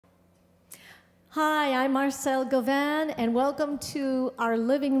Hi, I'm Marcelle Gauvin, and welcome to our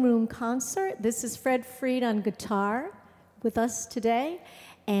living room concert. This is Fred Freed on guitar with us today,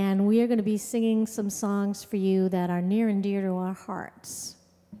 and we are going to be singing some songs for you that are near and dear to our hearts.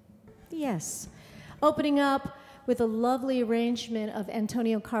 Yes. Opening up with a lovely arrangement of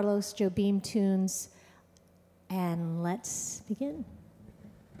Antonio Carlos Jobim tunes, and let's begin.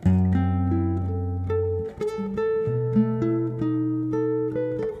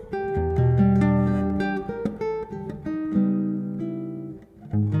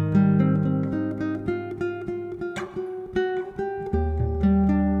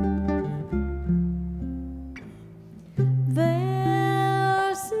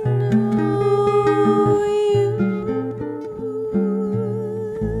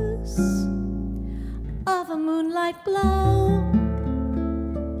 Glow,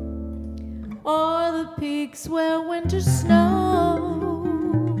 or the peaks where winter snows.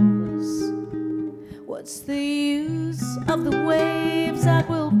 What's the use of the waves that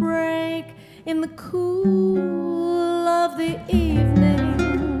will break in the cool of the evening?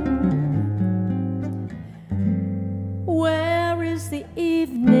 Where is the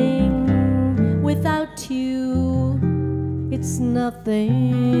evening without you? It's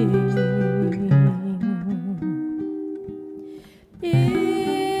nothing.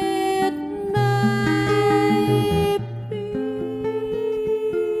 It may be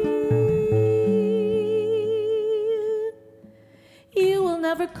you will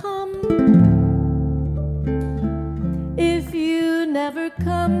never come if you never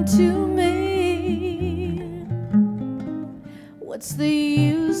come to me. What's the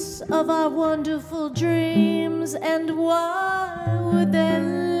use of our wonderful dreams, and why would they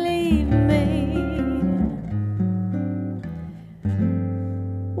leave me?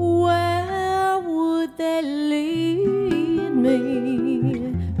 They lead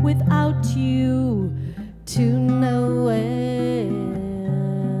me without you to nowhere.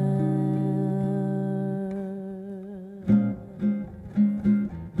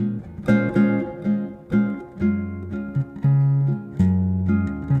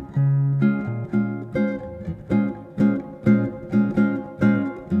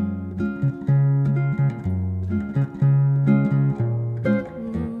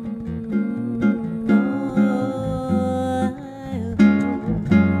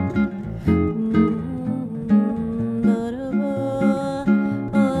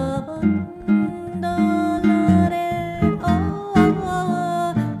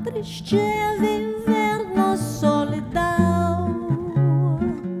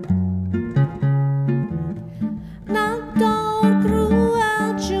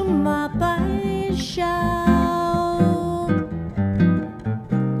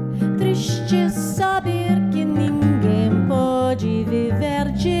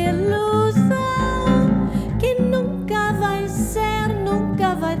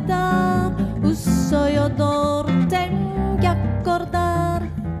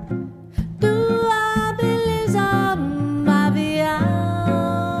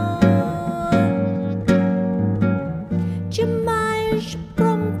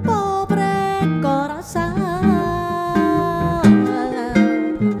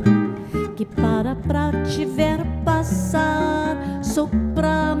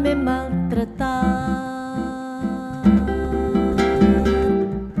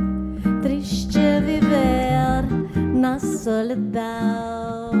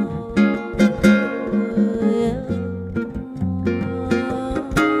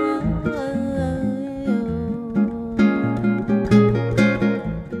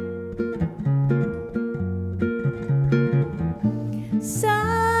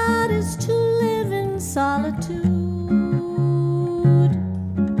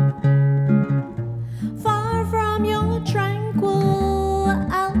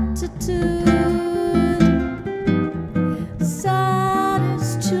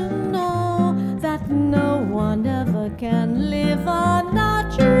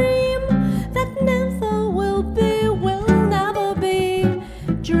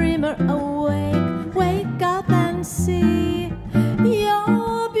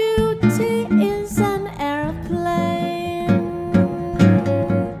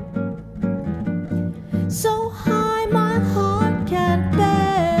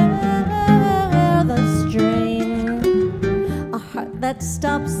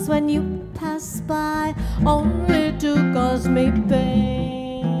 Stops when you pass by, only to cause me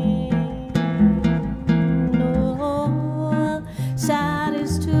pain. No, sad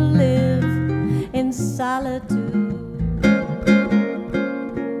is to live in solitude.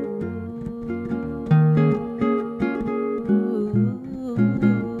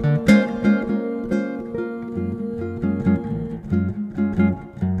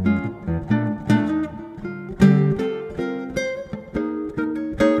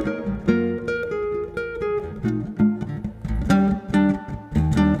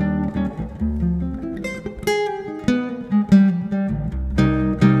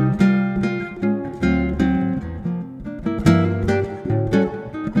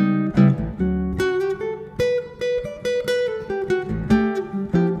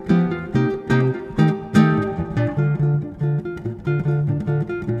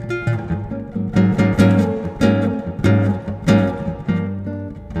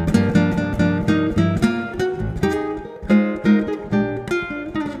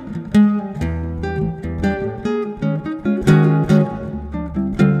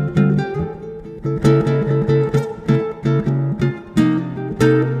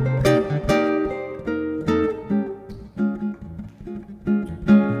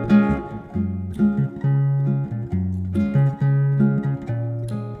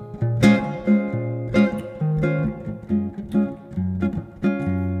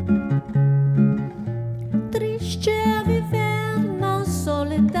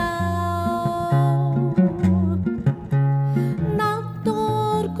 solidão. Na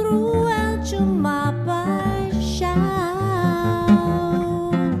dor cruel de uma paixão,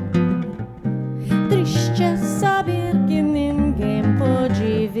 triste é saber que ninguém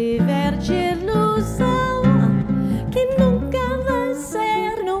pode viver de ilusão, que nunca vai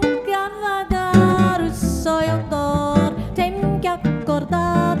ser, nunca vai dar. O sonho dor tem que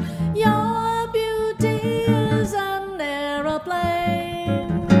acordar. Your beauty is an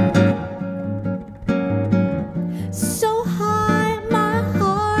aeroplane, so high my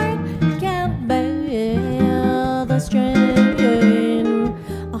heart can't bear the strain.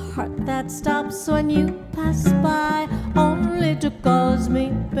 A heart that stops when you pass by, only to cause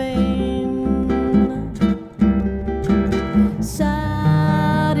me pain.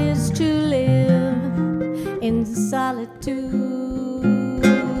 Sad is to live in solitude.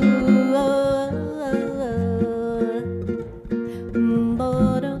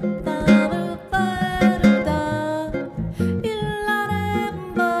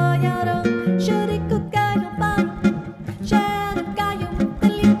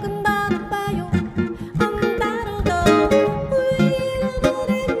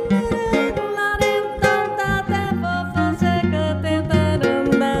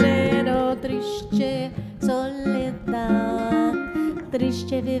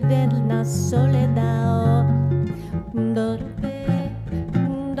 Triste é viver na soledad.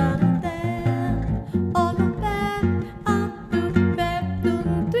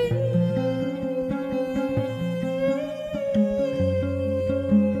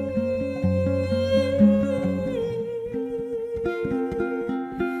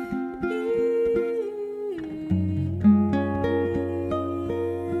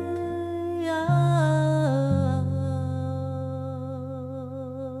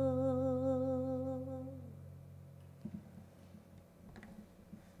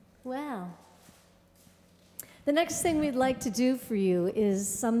 Well, the next thing we'd like to do for you is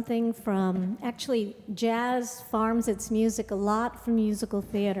something from, actually, jazz farms its music a lot from musical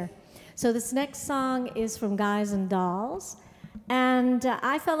theater. So this next song is from Guys and Dolls, and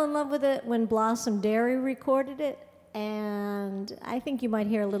I fell in love with it when Blossom Dairy recorded it, and I think you might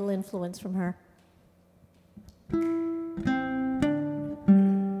hear a little influence from her.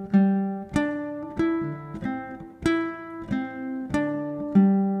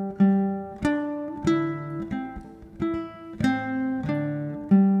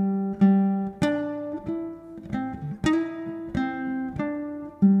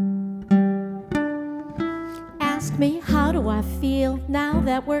 Me, how do I feel now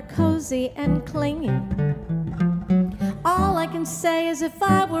that we're cozy and clinging? All I can say is if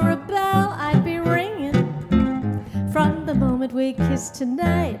I were a bell, I'd be ringing. From the moment we kissed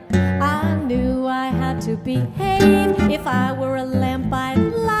tonight, I knew I had to behave. If I were a lamp, I'd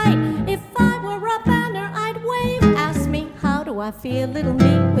light. If I were a banner, I'd wave. Ask me, how do I feel, little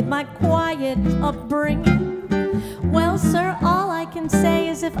me, with my quiet upbringing? Well, sir, all I can say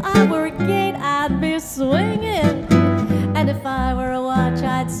is if I were a gate, I'd be swinging. And if I were a watch,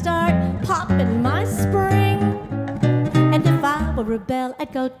 I'd start popping my spring. And if I were a bell,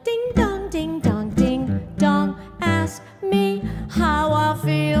 I'd go ding-dong, ding-dong, ding-dong. Ask me how I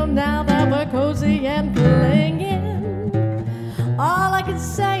feel now that we're cozy and clinging. All I can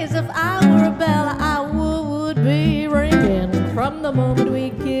say is if I were a bell, I would be ringing. From the moment we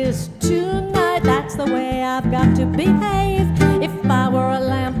kissed tonight, that's the way I've got to behave. If I were a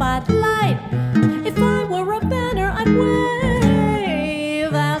lamp, I'd light. If I were a banner, I'd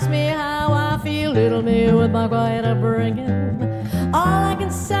wave. Ask me how I feel, little me, with my quiet upbringing. All I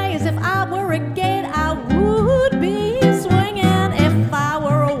can say is if I were a gate, I would be swinging. If I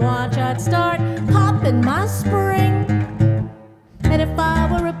were a watch, I'd start popping my spring. And if I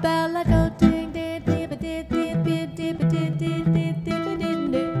were a bell, I'd go ding, ding, ding, ding, ding, ding, ding, ding, ding,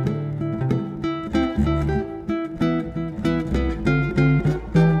 ding, ding.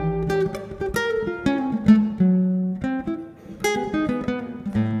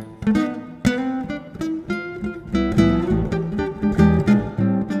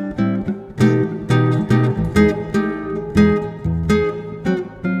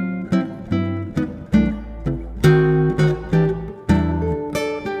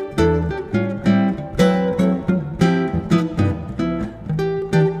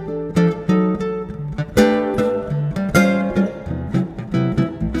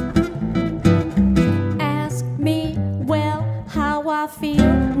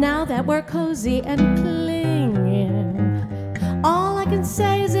 Cozy and clinging. All I can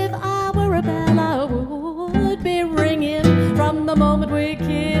say is if I were a bell, I would be ringing. From the moment we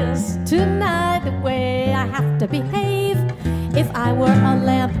kissed tonight, the way I have to behave. If I were a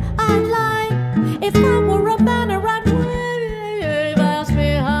lamp, I'd light. If I were a banner, I'd wave. Ask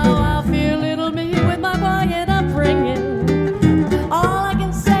me how I feel, little me, with my quiet upbringing. All I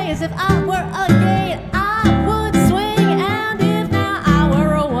can say is if I were a gate, I would swing. And if now I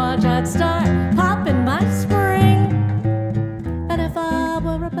were a watch, I'd start popping my spring. And if I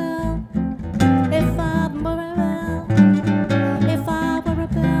were a bell, if I were a bell, if I were a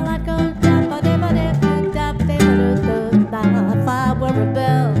bell, I'd go da-ba-da-ba-da-ba-da-ba-da-ba-da-ba. If I were a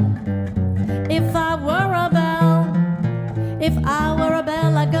bell, if I were a bell, if I were a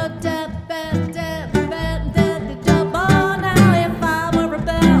bell, I'd go da-ba-da-ba-da-ba-da-ba. Oh, now if I were a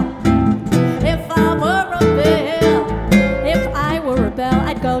bell, if I were a bell, if I were a bell,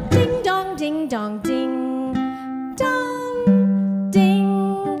 I'd go ding dong, ding dong, ding dong,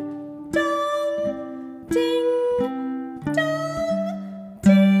 ding dong, ding dong,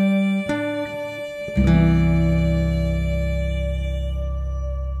 ding.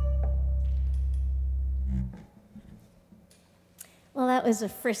 Well, that was a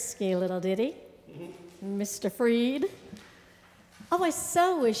frisky little ditty, Mr. Freed. Oh, I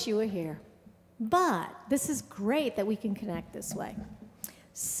so wish you were here. But this is great that we can connect this way.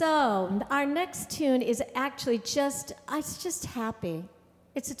 So our next tune is actually it's just happy.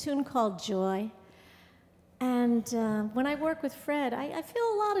 It's a tune called Joy. And when I work with Fred, I feel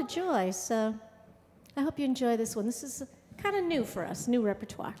a lot of joy. So I hope you enjoy this one. This is kind of new for us, new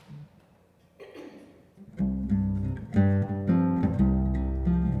repertoire.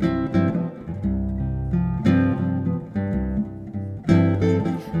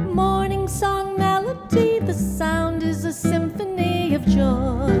 Morning song melody, the sound is a symphony of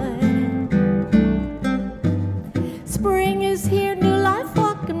joy. Spring is here, new life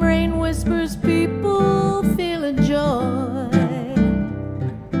walking, rain whispers, people feeling joy.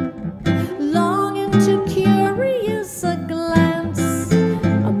 Longing to curious a glance,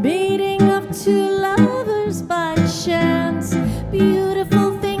 a meeting of two lovers by chance.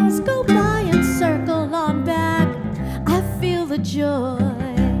 Beautiful things go by and circle on back. I feel the joy.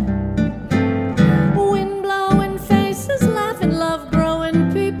 Wind blowing, faces laughing, love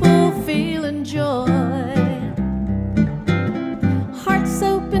growing, people feeling joy. Hearts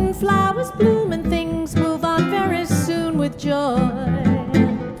open, flowers bloom, and things move on very soon with joy.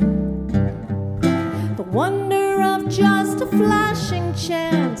 The wonder of just a flashing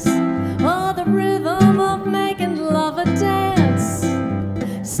chance, or the rhythm of making love a dance.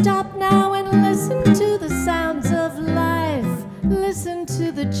 Stop now and listen to the sounds of life. Listen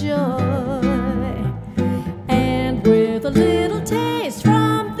to the joy. And with a little taste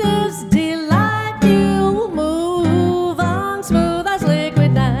from this delight, you will move on smooth as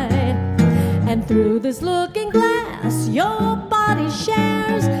liquid night. And through this looking glass, your body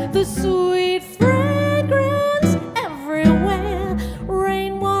shares the sweet fragrance everywhere.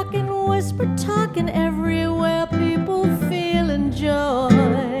 Rain walking, whisper talking everywhere, people feeling joy.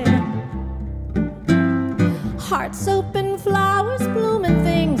 Hearts open, flowers bloom, and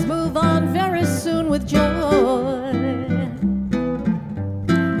things move on very soon with joy.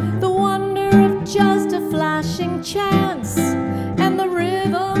 The wonder of just a flashing chance, and the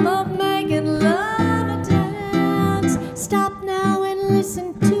rhythm of making love a dance. Stop now and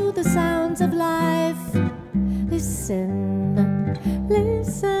listen to the sounds of life. Listen,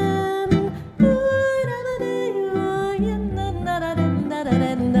 listen.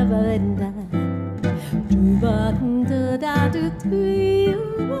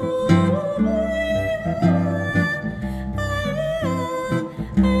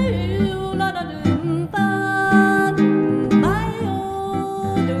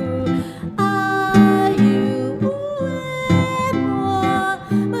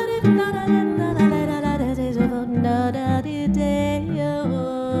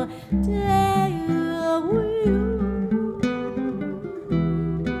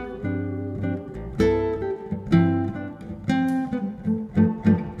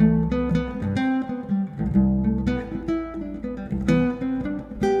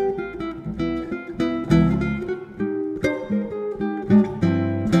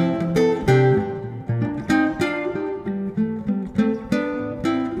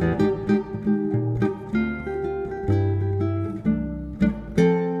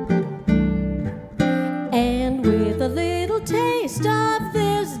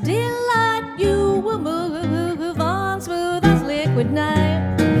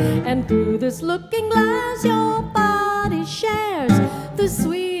 This looking glass, your body shares the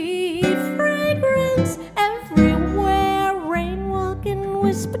sweet fragrance everywhere. Rain walking,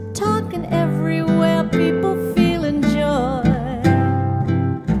 whisper talking everywhere, people feeling joy.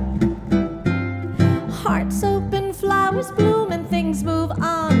 Hearts open, flowers bloom, and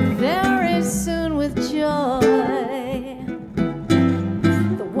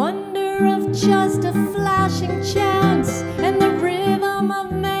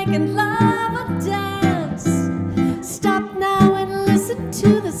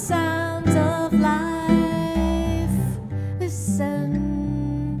to the sounds of life. Listen.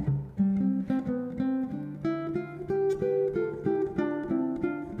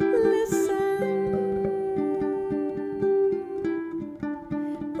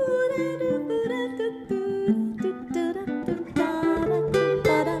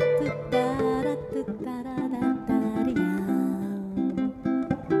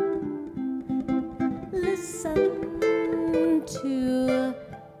 Listen to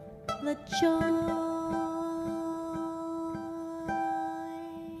the joy.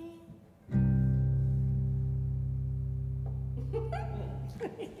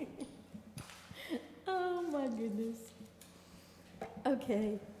 Oh my goodness.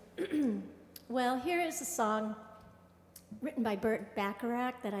 Okay. Well, here is a song written by Burt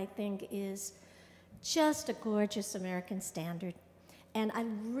Bacharach that I think is just a gorgeous American standard. And I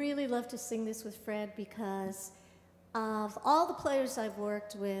really love to sing this with Fred because of all the players I've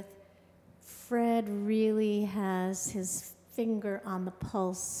worked with, Fred really has his finger on the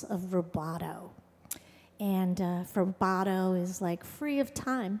pulse of vibrato. And vibrato is like free of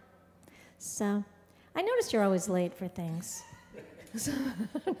time. So I noticed you're always late for things.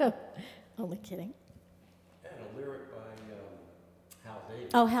 No, only kidding. And a lyric by Hal David.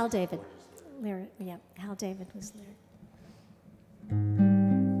 Oh, Hal David. Lyric, yeah, Hal David was lyric.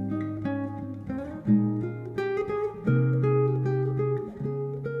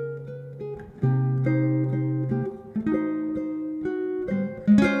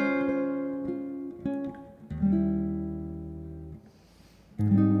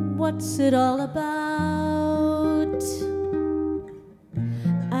 What's it all about,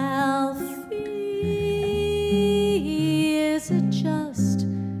 Alfie? Is it just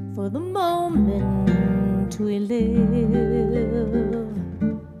for the moment we live?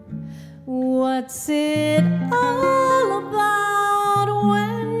 What's it all about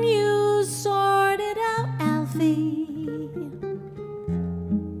when you sort it out, Alfie?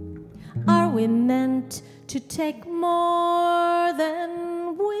 Are we meant to take more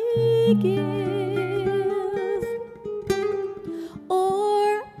than we give?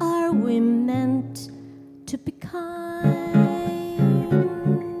 Or are we meant to be kind?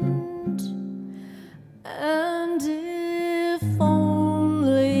 And if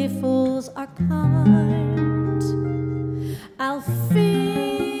only fools are kind,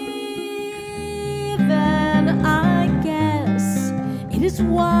 Alfie, then I guess it is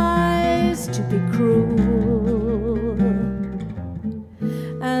wise to be cruel.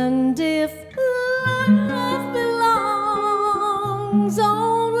 And if love belongs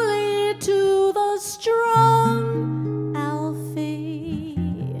only to the strong, Alfie,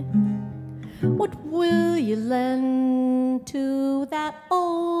 what will you lend to that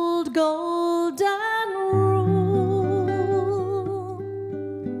old golden rule?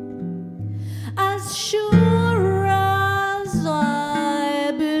 As sure as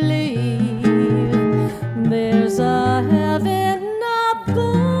I believe there's a heaven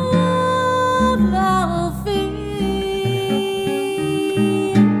above, Alfie,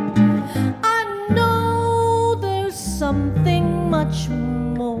 I know there's something much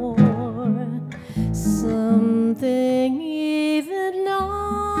more, something even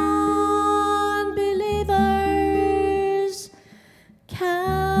non-believers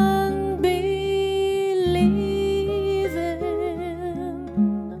can believe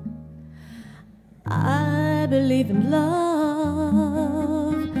in. I believe in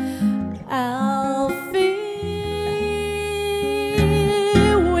love, Alfie.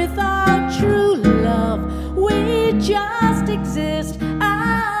 Without true love, we just exist,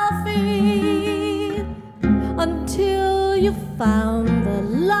 Alfie, until you found the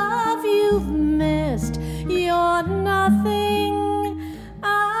love you've missed. You're nothing,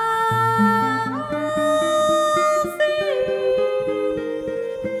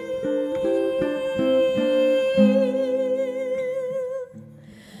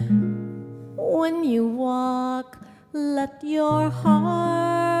 when you walk, let your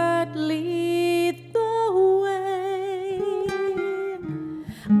heart lead the way,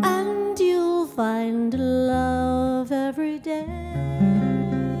 and you'll find love every day.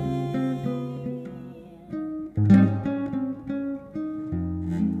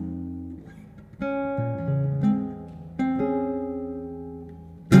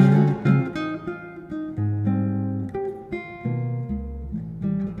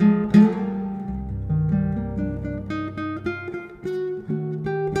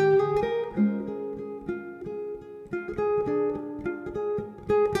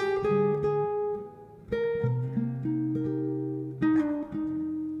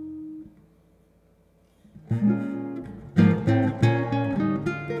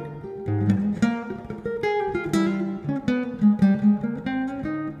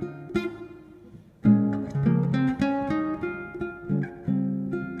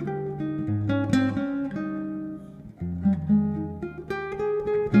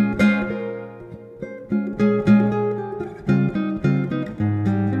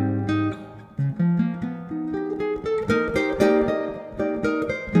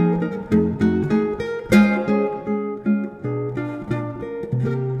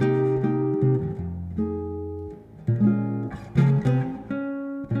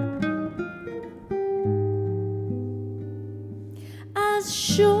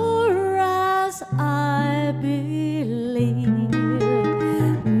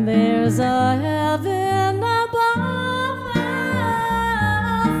 there's a heaven above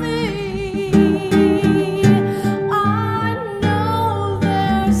thee. I know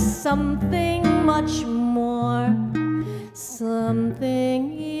there's something much more,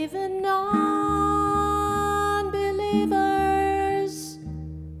 something even unbelievers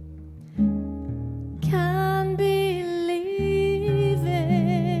can believe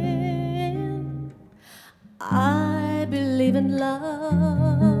in. I believe in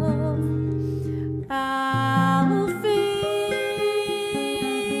love, Alfie.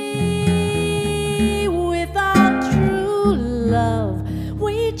 Without true love,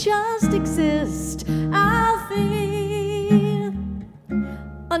 we just exist, Alfie.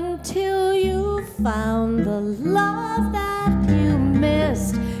 Until you found the love that you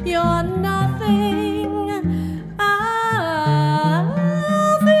missed, you're nothing, Alfie.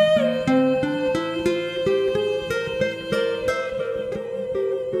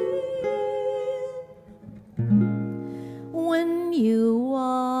 When you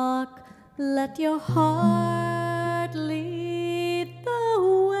walk, let your heart lead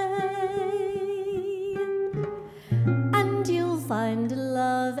the way, and you'll find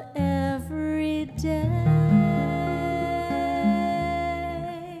love every day.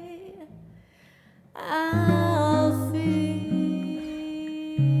 Alfie,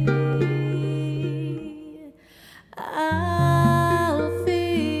 Alfie,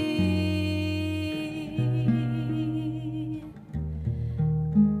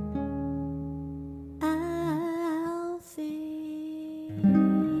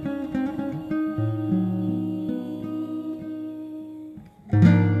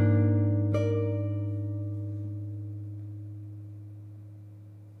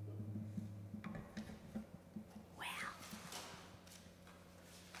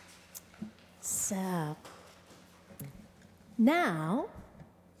 So, now,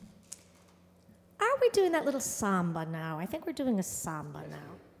 are we doing that little samba now? I think we're doing a samba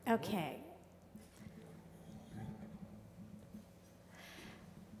now. Okay.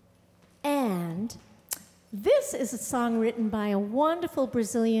 And this is a song written by a wonderful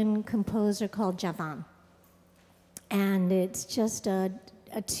Brazilian composer called Javan. And it's just a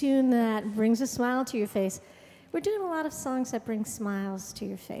tune that brings a smile to your face. We're doing a lot of songs that bring smiles to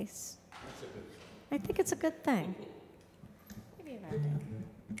your face. I think it's a good thing. Maybe around here.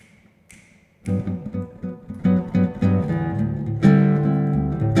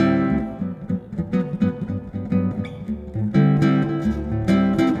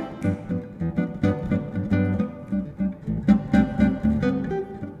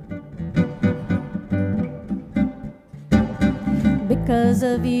 Because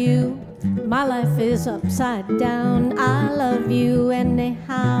of you, my life is upside down. I love you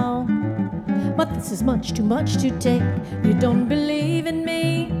anyhow, but this is much too much to take. You don't believe in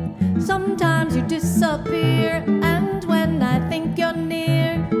me, sometimes you disappear, and when I think you're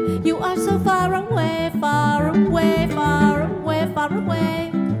near, you are so far away, far away, far away, far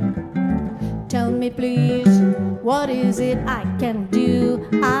away. Tell me please, what is it I can do?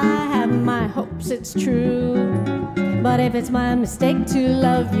 I have my hopes, it's true, but if it's my mistake to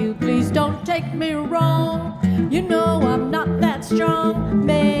love you, please don't take me wrong. You know I'm not that strong.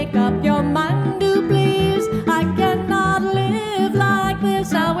 Make up your mind, do please. I cannot live like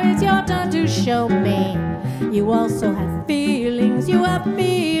this. Now it's your turn to show me you also have feelings. You have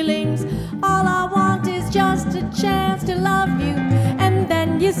feelings. All I want is just a chance to love you. And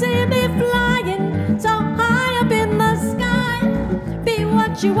then you see me flying so high up in the sky. Be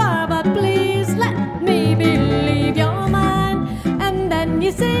what you are, but please let me believe you're mine. And then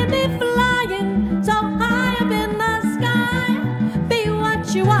you see me flying so high up in the sky. Be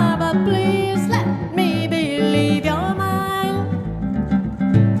what you are, but please let me believe you're mine.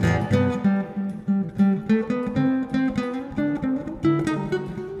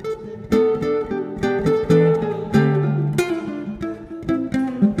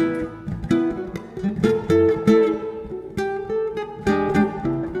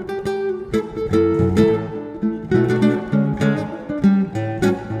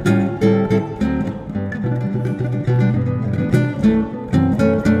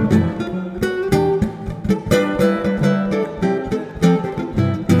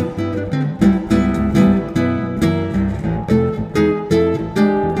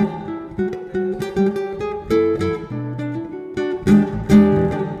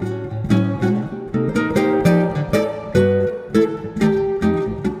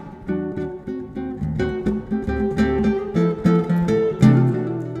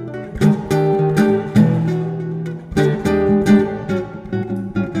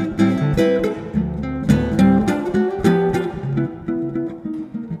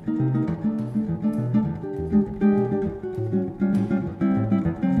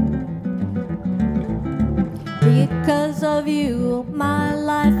 of you, my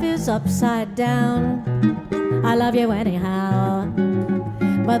life is upside down. I love you anyhow,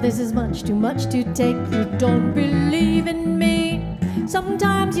 but this is much too much to take. You don't believe in me.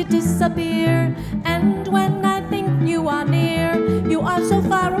 Sometimes you disappear, and when I think you are near, you are so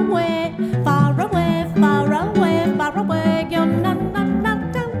far away, far away, far away, far away. You're not,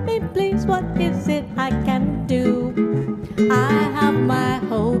 tell me please, what is it I can do? I have my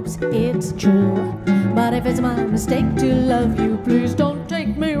hopes, it's true, but if it's my mistake to love you, please don't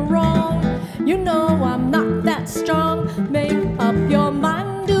take me wrong. You know I'm not that strong. Make up your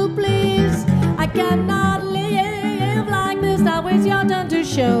mind, do please. I cannot live like this. Now it's your turn to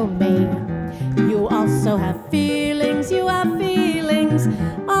show me. You also have feelings, you have feelings.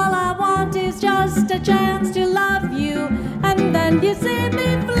 All I want is just a chance to love you. And then you see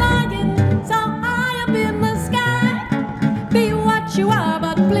me flying so high up in the sky. Be what you are,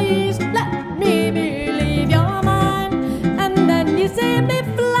 but please let me believe you're mine. And then you see me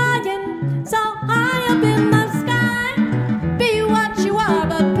flying so high up in the sky. Be what you are,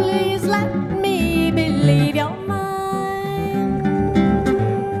 but please let me believe you're mine.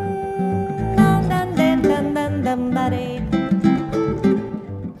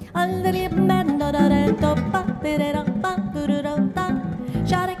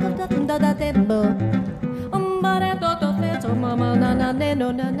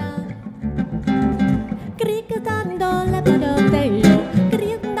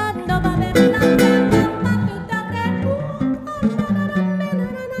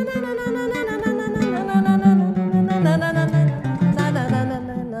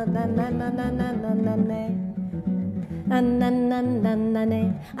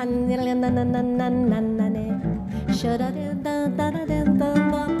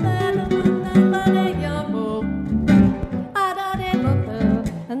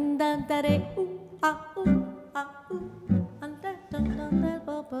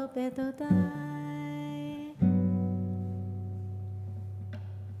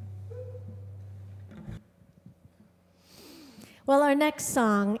 Well, our next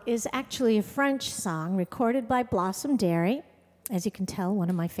song is actually a French song recorded by Blossom Derry, as you can tell, one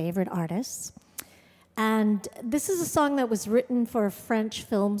of my favorite artists. And this is a song that was written for a French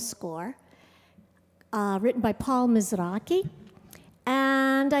film score, written by Paul Mizrachi.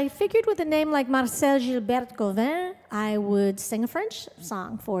 And I figured with a name like Marcelle Gauvin, I would sing a French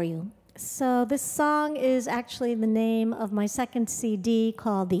song for you. So this song is actually the name of my second CD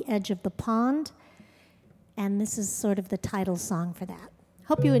called The Edge of the Pond. And this is sort of the title song for that.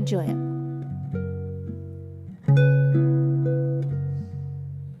 Hope you enjoy it.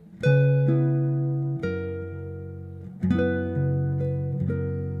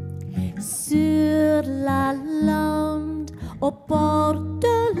 Sur la lande, au bord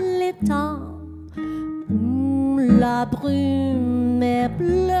de l'étang, où la brume est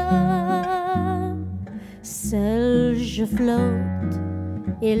bleue, seul je flotte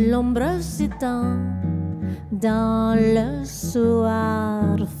et l'ombre s'étend dans le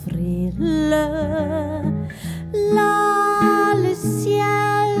soir frileux. Là, le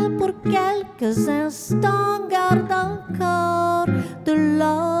ciel pour quelques instants garde encore de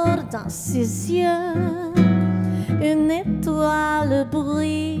l'or dans ses yeux. Une étoile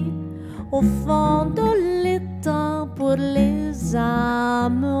brille au fond de l'étang pour les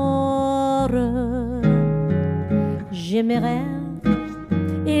amoureux. J'ai mes rêves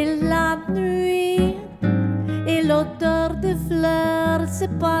et la nuit et l'odeur des fleurs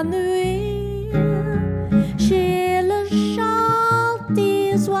s'épanouit. J'ai le chant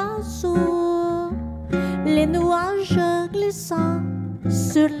des oiseaux, les nuages glissant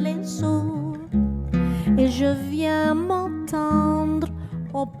sur les eaux, et je viens m'entendre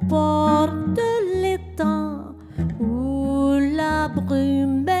au bord de l'étang où la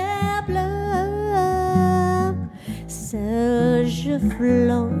brume est bleue. Seul je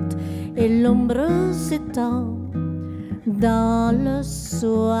flotte et l'ombre s'étend dans le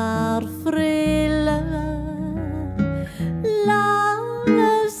soir frileux. Là,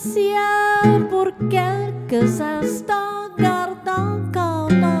 le ciel pour quelques instants garde encore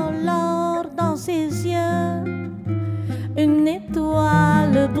de l'or dans ses yeux. Une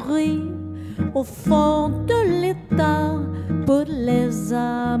étoile brille au fond de l'étang pour les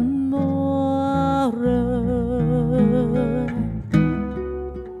amoureux.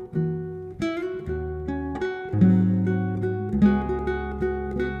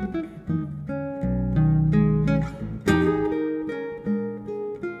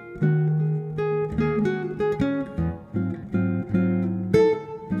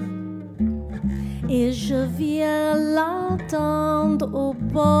 Et je viens l'entendre au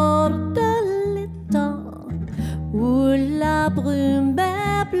bord de l'étang où où la brume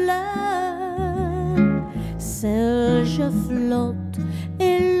est bleue, seul je flotte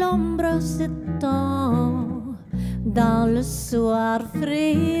et l'ombre s'étend dans le soir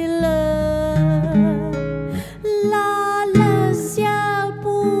frileux. Là, le ciel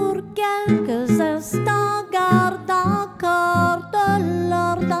pour quelques instants garde encore de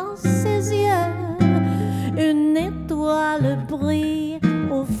l'or dans ses yeux. Une étoile brille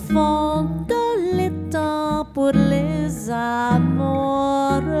au fond de l'étang pour les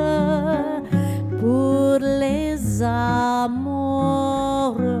amoureux, pour les amoureux.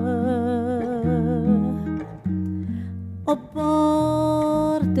 Au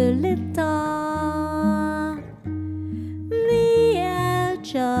bord de l'étang, the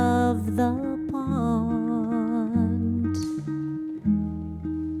edge of the pond.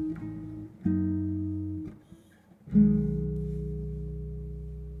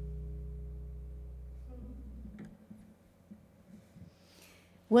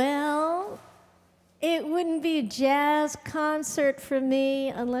 Well, it wouldn't be a jazz concert for me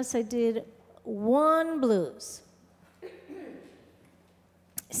unless I did one blues.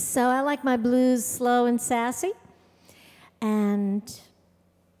 So I like my blues slow and sassy, and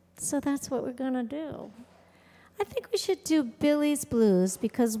so that's what we're gonna do. I think we should do Billy's Blues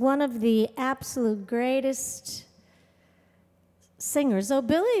because one of the absolute greatest singers, though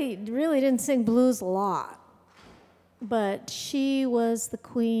Billy really didn't sing blues a lot, but she was the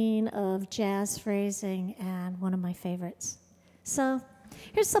queen of jazz phrasing and one of my favorites. So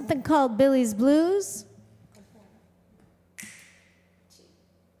here's something called Billy's Blues.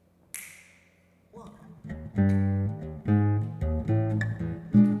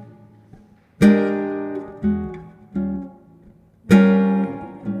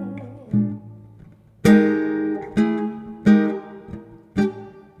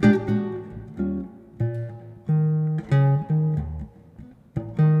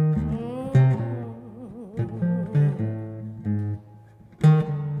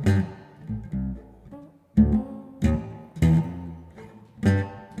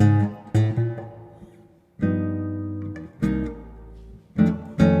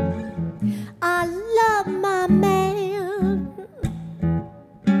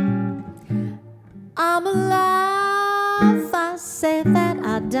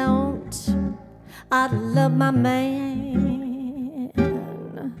 I love my man.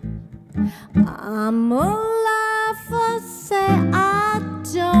 I'm alive for say I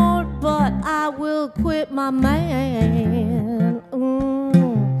don't, but I will quit my man.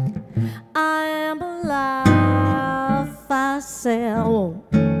 I am alive, I say I won't.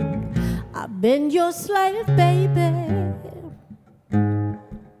 I've been your slave, baby.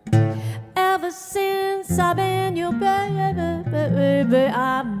 Ever since I've been your baby, baby,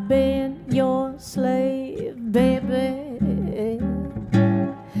 I've been your slave, baby.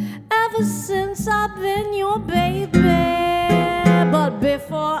 Ever since I've been your baby, but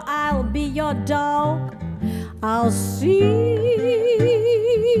before I'll be your dog, I'll see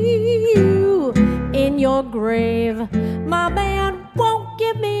you in your grave. My man won't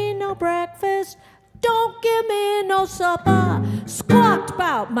give me no breakfast, don't give me no supper, squawked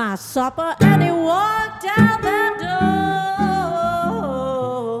about my supper, and he walked out that door.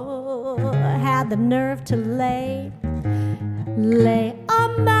 Had the nerve to lay a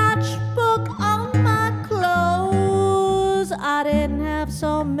matchbook on my clothes. I didn't have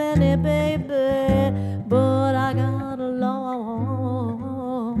so many, baby, but I got a long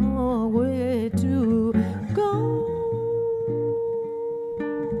way to go.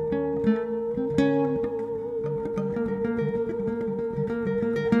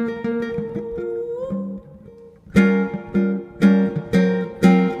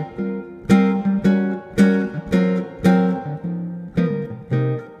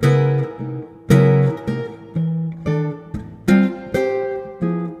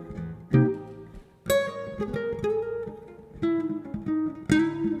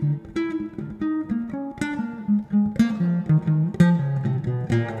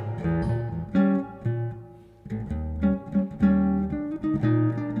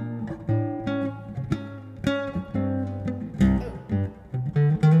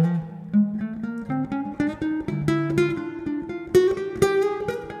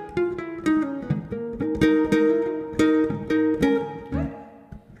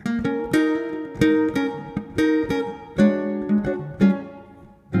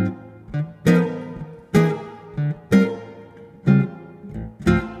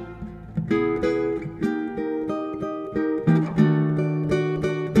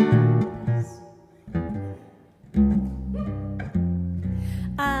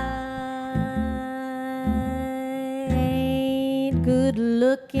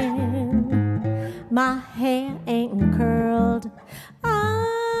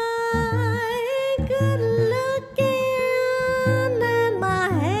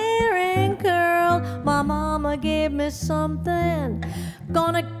 something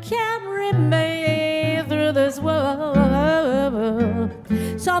gonna carry me through this world.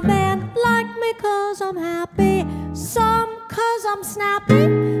 Some men like me 'cause I'm happy, some 'cause I'm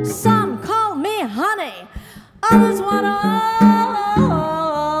snappy, some call me honey, others want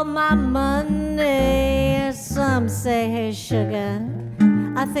all my money. Some say, hey sugar,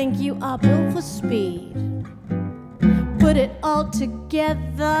 I think you are built for speed. Put it all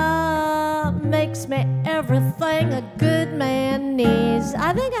together makes me everything a good man needs.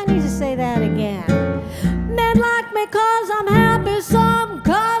 I think I need to say that again. Men like me 'cause I'm happy, some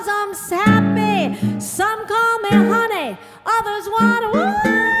 'cause I'm happy, some call me honey, others want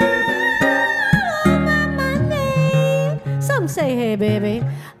my money. Some say, hey baby,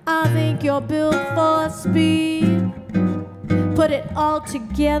 I think you're built for speed. Put it all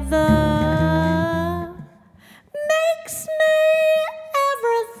together makes me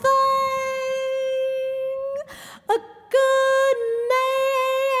everything a good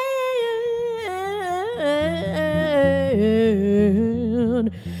man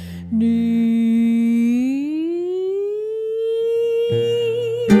needs.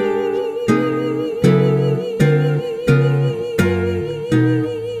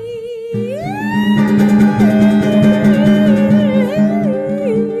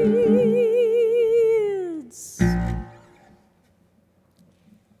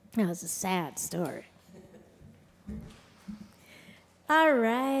 That was a sad story. All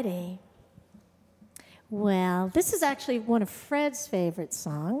righty. Well, this is actually one of Fred's favorite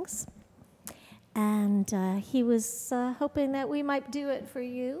songs. And he was hoping that we might do it for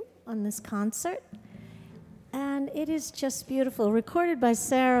you on this concert. And it is just beautiful. Recorded by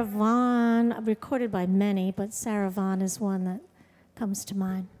Sarah Vaughan, recorded by many, but Sarah Vaughan is one that comes to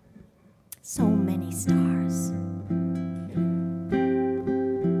mind. So many stars.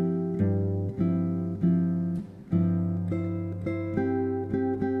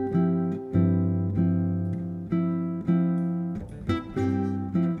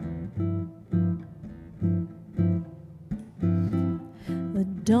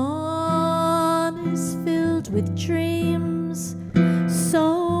 Dawn is filled with dreams,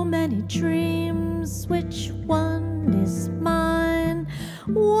 so many dreams. Which one is mine?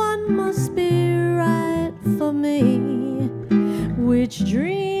 One must be right for me. Which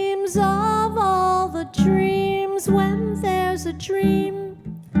dreams of all the dreams? When there's a dream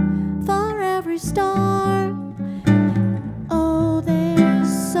for every star. Oh, there's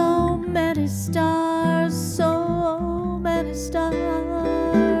so many stars, so many stars.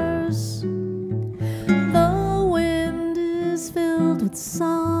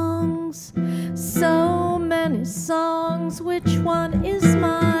 Songs, so many songs. Which one is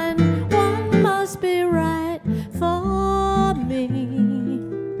mine? One must be right for me.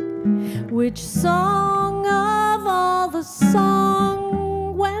 Which song of all the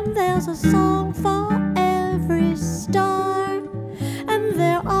song? When there's a song for every star, and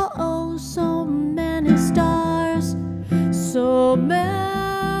there are oh so many stars, so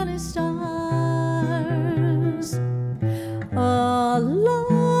many stars.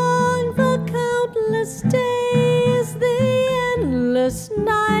 Along the countless days, the endless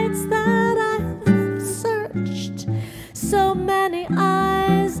nights that I've searched, so many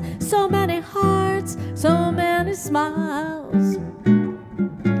eyes, so many hearts, so many smiles.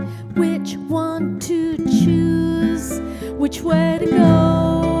 Which one to choose? Which way to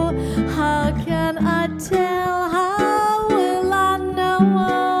go? How can I tell? How will I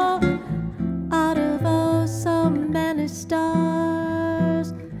know? Out of oh so many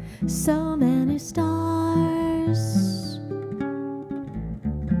stars, so many stars.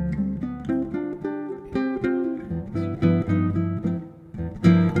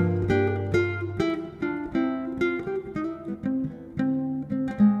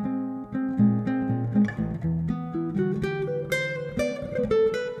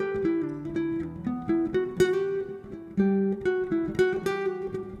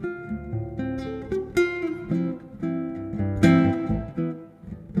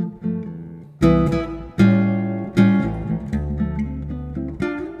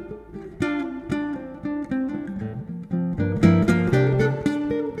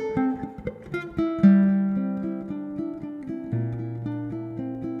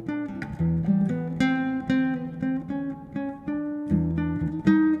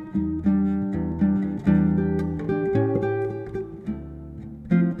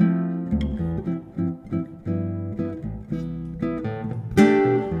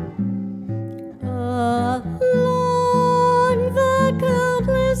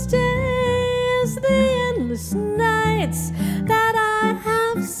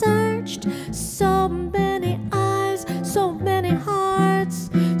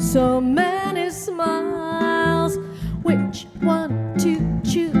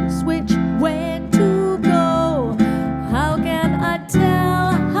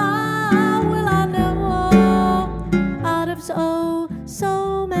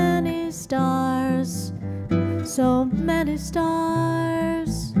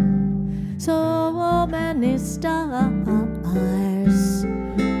 many stars,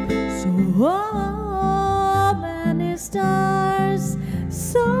 so many stars,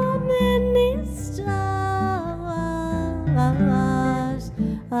 so many stars.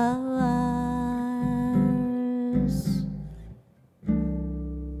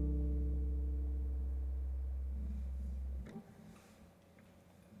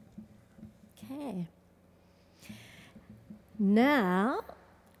 Okay. Now,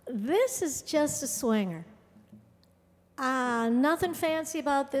 this is just a swinger. Nothing fancy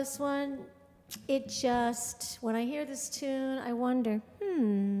about this one. It just, when I hear this tune, I wonder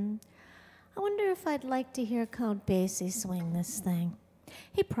if I'd like to hear Count Basie swing this thing.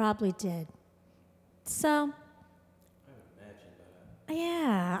 He probably did. So,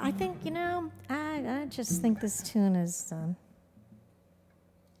 yeah, I think, you know, I just think this tune is,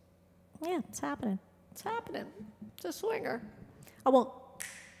 yeah, it's happening. It's happening. It's a swinger. I won't.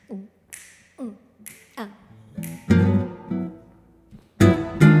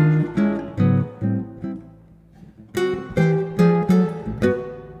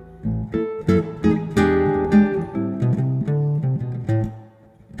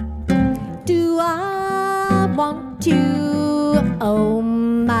 Do I want you? Oh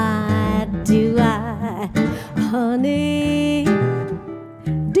my, do I, honey?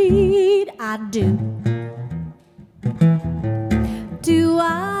 Indeed I do. Do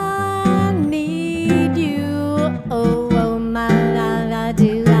I need you? Oh my,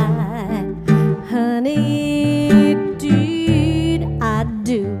 do I, honey? Indeed I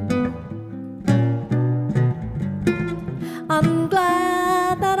do. I'm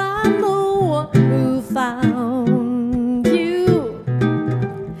glad that I'm the one who found you.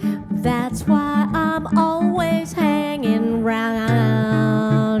 That's why I'm always hanging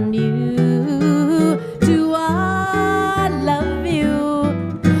round you. Do I love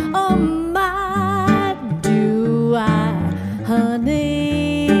you? Oh my, do I,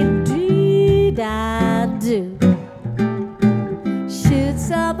 honey? Indeed I do. Should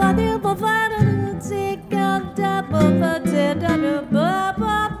somebody provide a take a double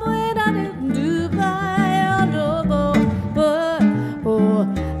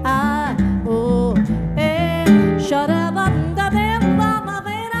Shut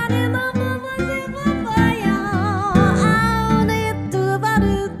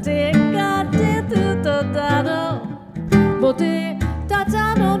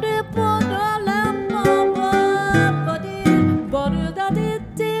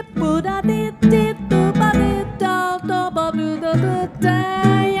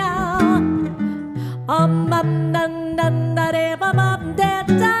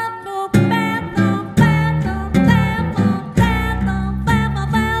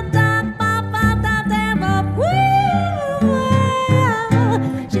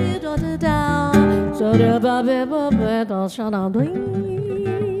up,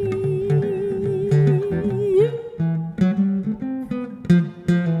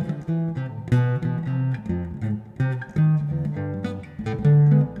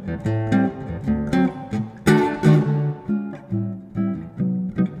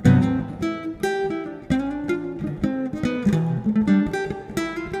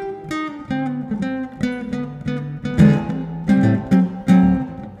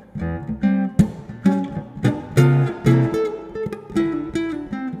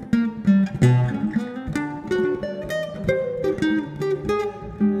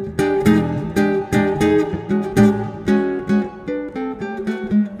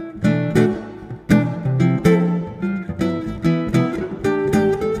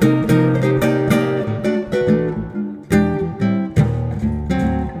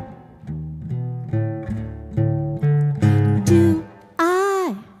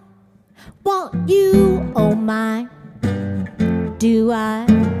 do I,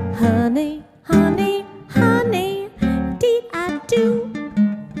 honey, honey, honey, did I do?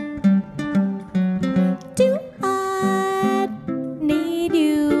 Do I need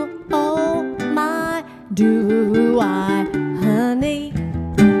you? Oh my, do I, honey?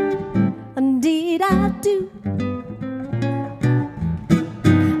 Indeed I do.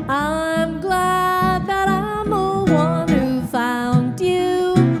 I'm glad that I'm the one who found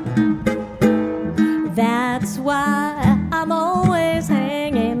you. That's why I'm always hanging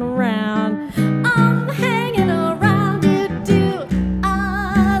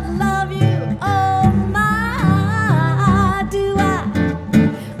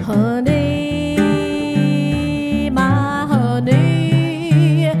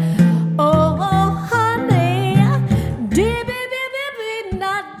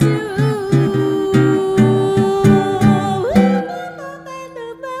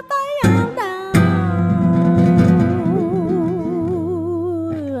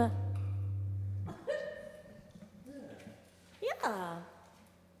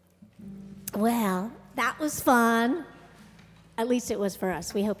was fun. At least it was for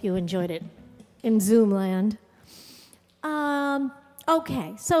us. We hope you enjoyed it in Zoom land.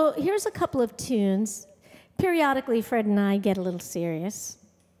 Okay, so here's a couple of tunes. Periodically, Fred and I get a little serious,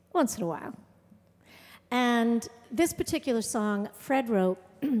 once in a while. And this particular song, Fred wrote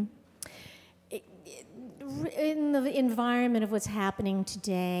in the environment of what's happening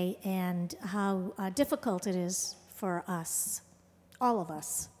today and how difficult it is for us, all of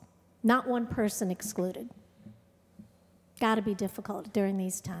us, not one person excluded. Got to be difficult during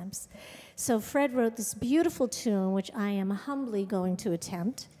these times. So Fred wrote this beautiful tune, which I am humbly going to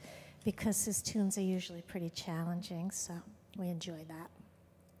attempt, because his tunes are usually pretty challenging, so we enjoy that.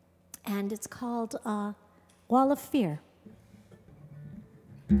 And it's called Wall of Fear.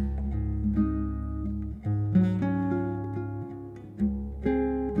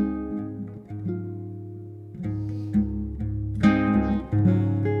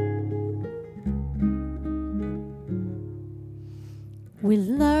 We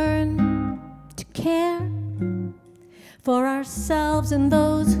learn to care for ourselves and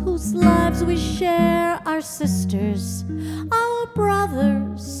those whose lives we share, our sisters, our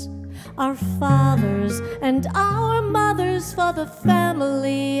brothers, our fathers, and our mothers, for the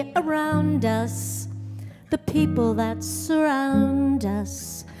family around us, the people that surround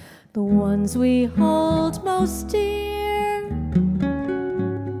us, the ones we hold most dear.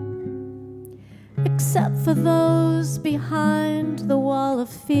 Except for those behind the wall of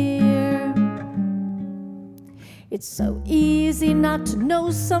fear. It's so easy not to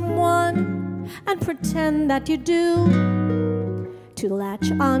know someone and pretend that you do, to latch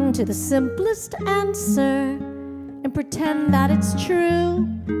on to the simplest answer and pretend that it's true,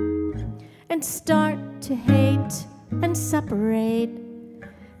 and start to hate and separate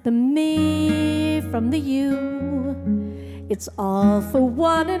the me from the you. It's all for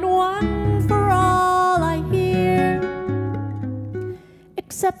one and one for all, I hear,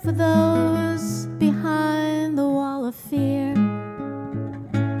 except for those behind the wall of fear.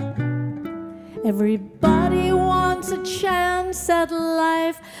 Everybody wants a chance at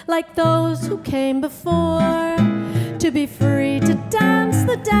life like those who came before, to be free to dance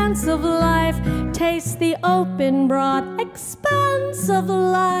the dance of life, taste the open, broad expanse of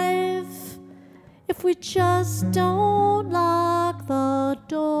life. If we just don't lock the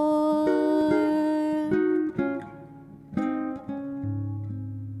door.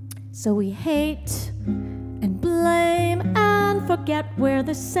 So we hate and blame and forget we're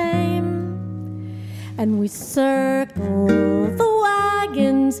the same, and we circle the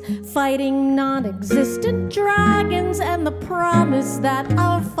wagons, fighting non-existent dragons and the promise that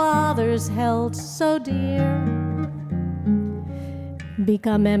our fathers held so dear.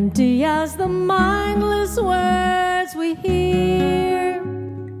 Become empty as the mindless words we hear.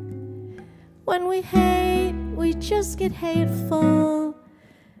 When we hate, we just get hateful,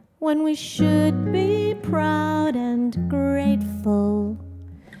 when we should be proud and grateful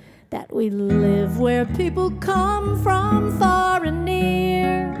that we live where people come from far and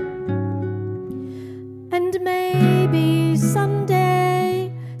near. And maybe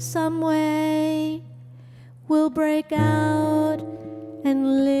someday, some way, we'll break out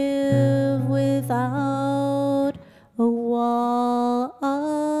and live without a wall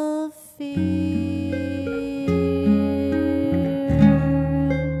of fear.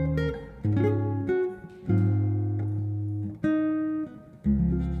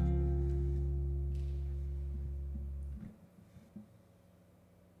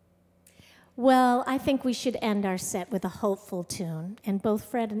 Well, I think we should end our set with a hopeful tune, and both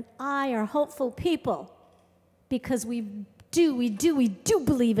Fred and I are hopeful people, because we do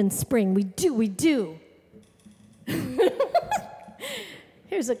believe in spring. We do.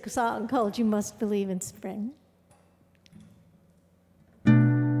 Here's a song called You Must Believe in Spring.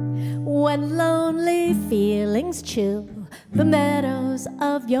 When lonely feelings chill the meadows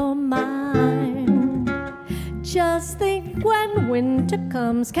of your mind, just think when winter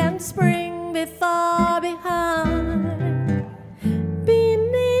comes, can spring be far behind?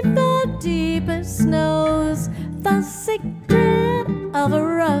 Beneath the deepest snows, the secret of a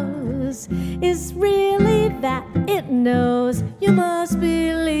rose is really that it knows you must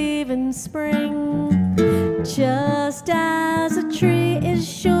believe in spring. Just as a tree is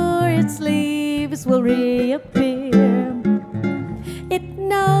sure its leaves will reappear, it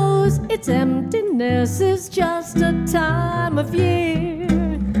knows its emptiness is just a time of year.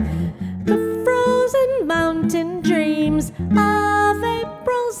 The frozen mountain dreams of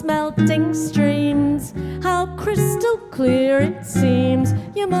April's melting streams, how crystal clear it seems.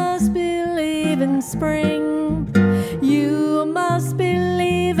 You must believe in spring. You must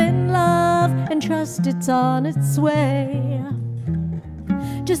believe in love and trust it's on its way.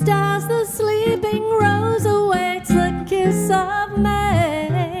 Just as the sleeping rose awaits the kiss of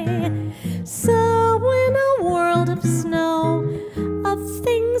May, so in a world of snow, of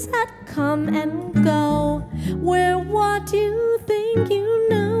things that come and go, where what you think you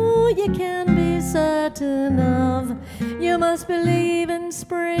know you can't be certain of, you must believe in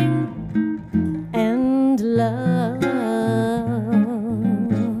spring and love.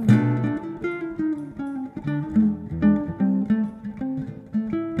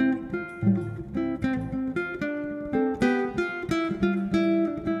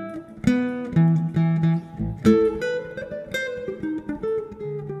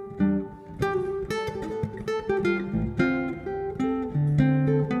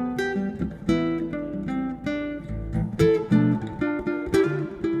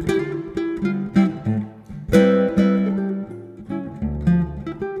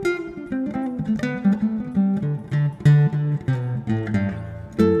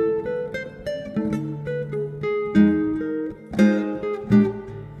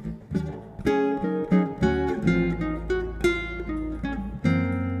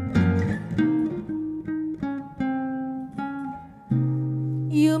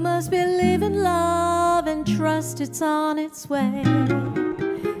 You must believe in love and trust it's on its way.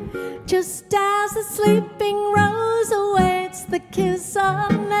 Just as the sleeping rose awaits the kiss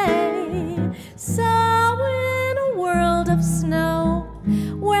of May, so in a world of snow,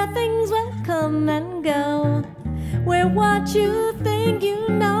 where things will come and go, where what you think you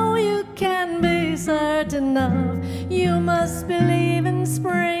know you can be certain of, you must believe in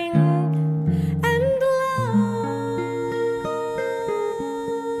spring and love.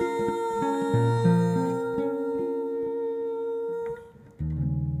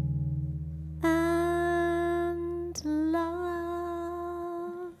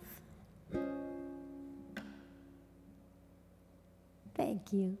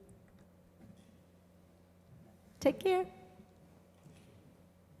 Thank you. Take care.